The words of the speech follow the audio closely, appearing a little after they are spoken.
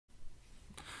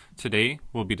Today,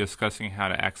 we'll be discussing how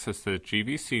to access the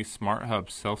GVC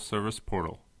SmartHub self-service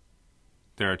portal.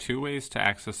 There are two ways to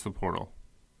access the portal.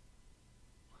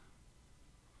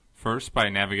 First, by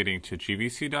navigating to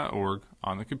gvc.org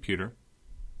on the computer,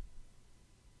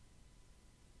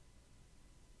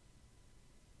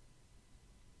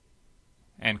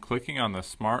 and clicking on the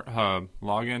SmartHub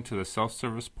Log In to the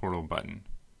self-service portal button.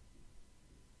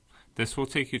 This will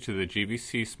take you to the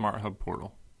GVC SmartHub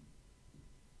portal.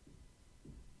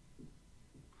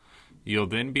 You'll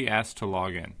then be asked to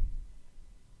log in.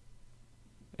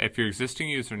 If your existing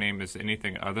username is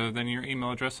anything other than your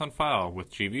email address on file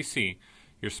with GVC,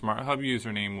 your SmartHub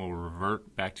username will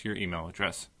revert back to your email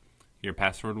address. Your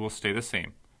password will stay the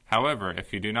same. However,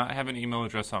 if you do not have an email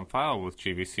address on file with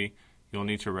GVC, you'll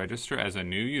need to register as a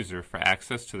new user for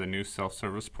access to the new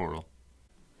self-service portal.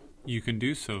 You can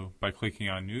do so by clicking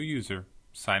on New User,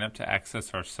 Sign Up to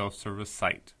access our self-service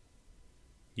site.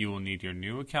 You will need your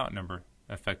new account number,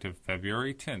 effective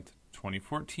February 10th,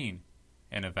 2014,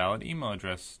 and a valid email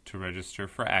address to register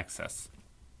for access.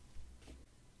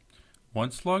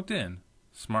 Once logged in,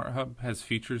 SmartHub has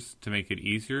features to make it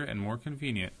easier and more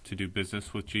convenient to do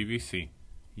business with GVC.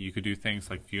 You could do things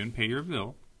like view and pay your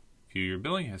bill, view your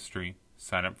billing history,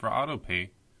 sign up for autopay,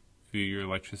 view your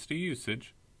electricity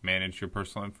usage, manage your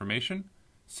personal information,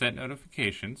 set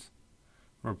notifications,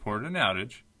 report an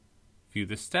outage, view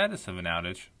the status of an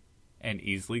outage, and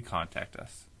easily contact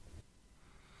us.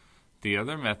 The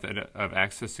other method of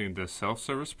accessing the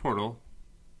self-service portal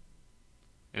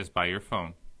is by your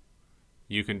phone.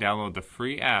 You can download the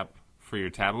free app for your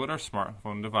tablet or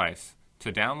smartphone device.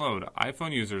 To download,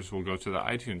 iPhone users will go to the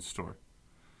iTunes Store,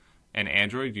 and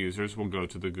Android users will go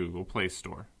to the Google Play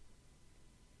Store.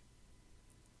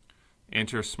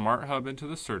 Enter SmartHub into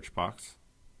the search box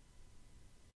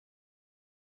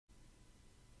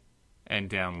and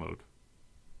download.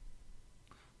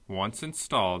 Once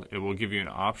installed, it will give you an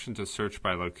option to search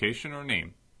by location or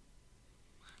name.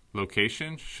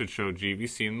 Location should show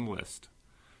GVC in the list.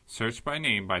 Search by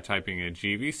name by typing a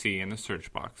GVC in the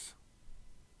search box.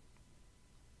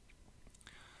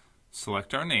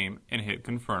 Select our name and hit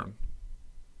confirm.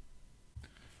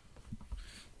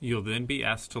 You'll then be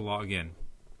asked to log in.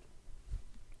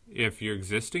 If your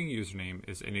existing username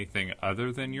is anything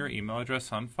other than your email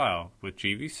address on file with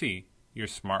GVC, your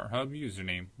SmartHub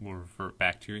username will revert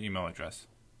back to your email address.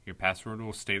 Your password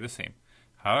will stay the same.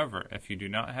 However, if you do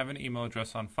not have an email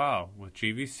address on file with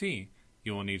GVC,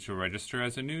 you will need to register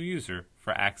as a new user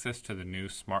for access to the new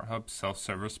SmartHub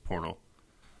self-service portal,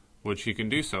 which you can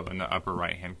do so in the upper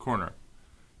right-hand corner.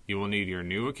 You will need your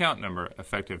new account number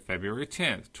effective February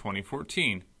 10th,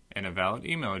 2014, and a valid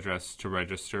email address to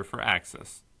register for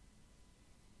access.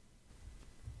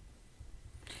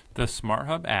 The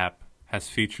SmartHub app has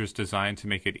features designed to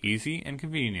make it easy and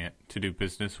convenient to do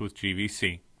business with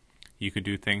GVC. You could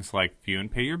do things like view and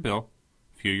pay your bill,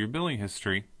 view your billing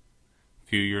history,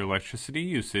 view your electricity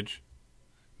usage,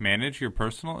 manage your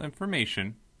personal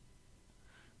information,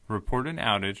 report an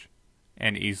outage,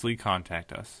 and easily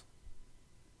contact us.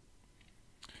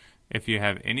 If you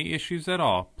have any issues at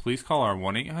all, please call our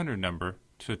 1-800 number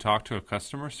to talk to a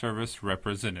customer service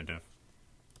representative.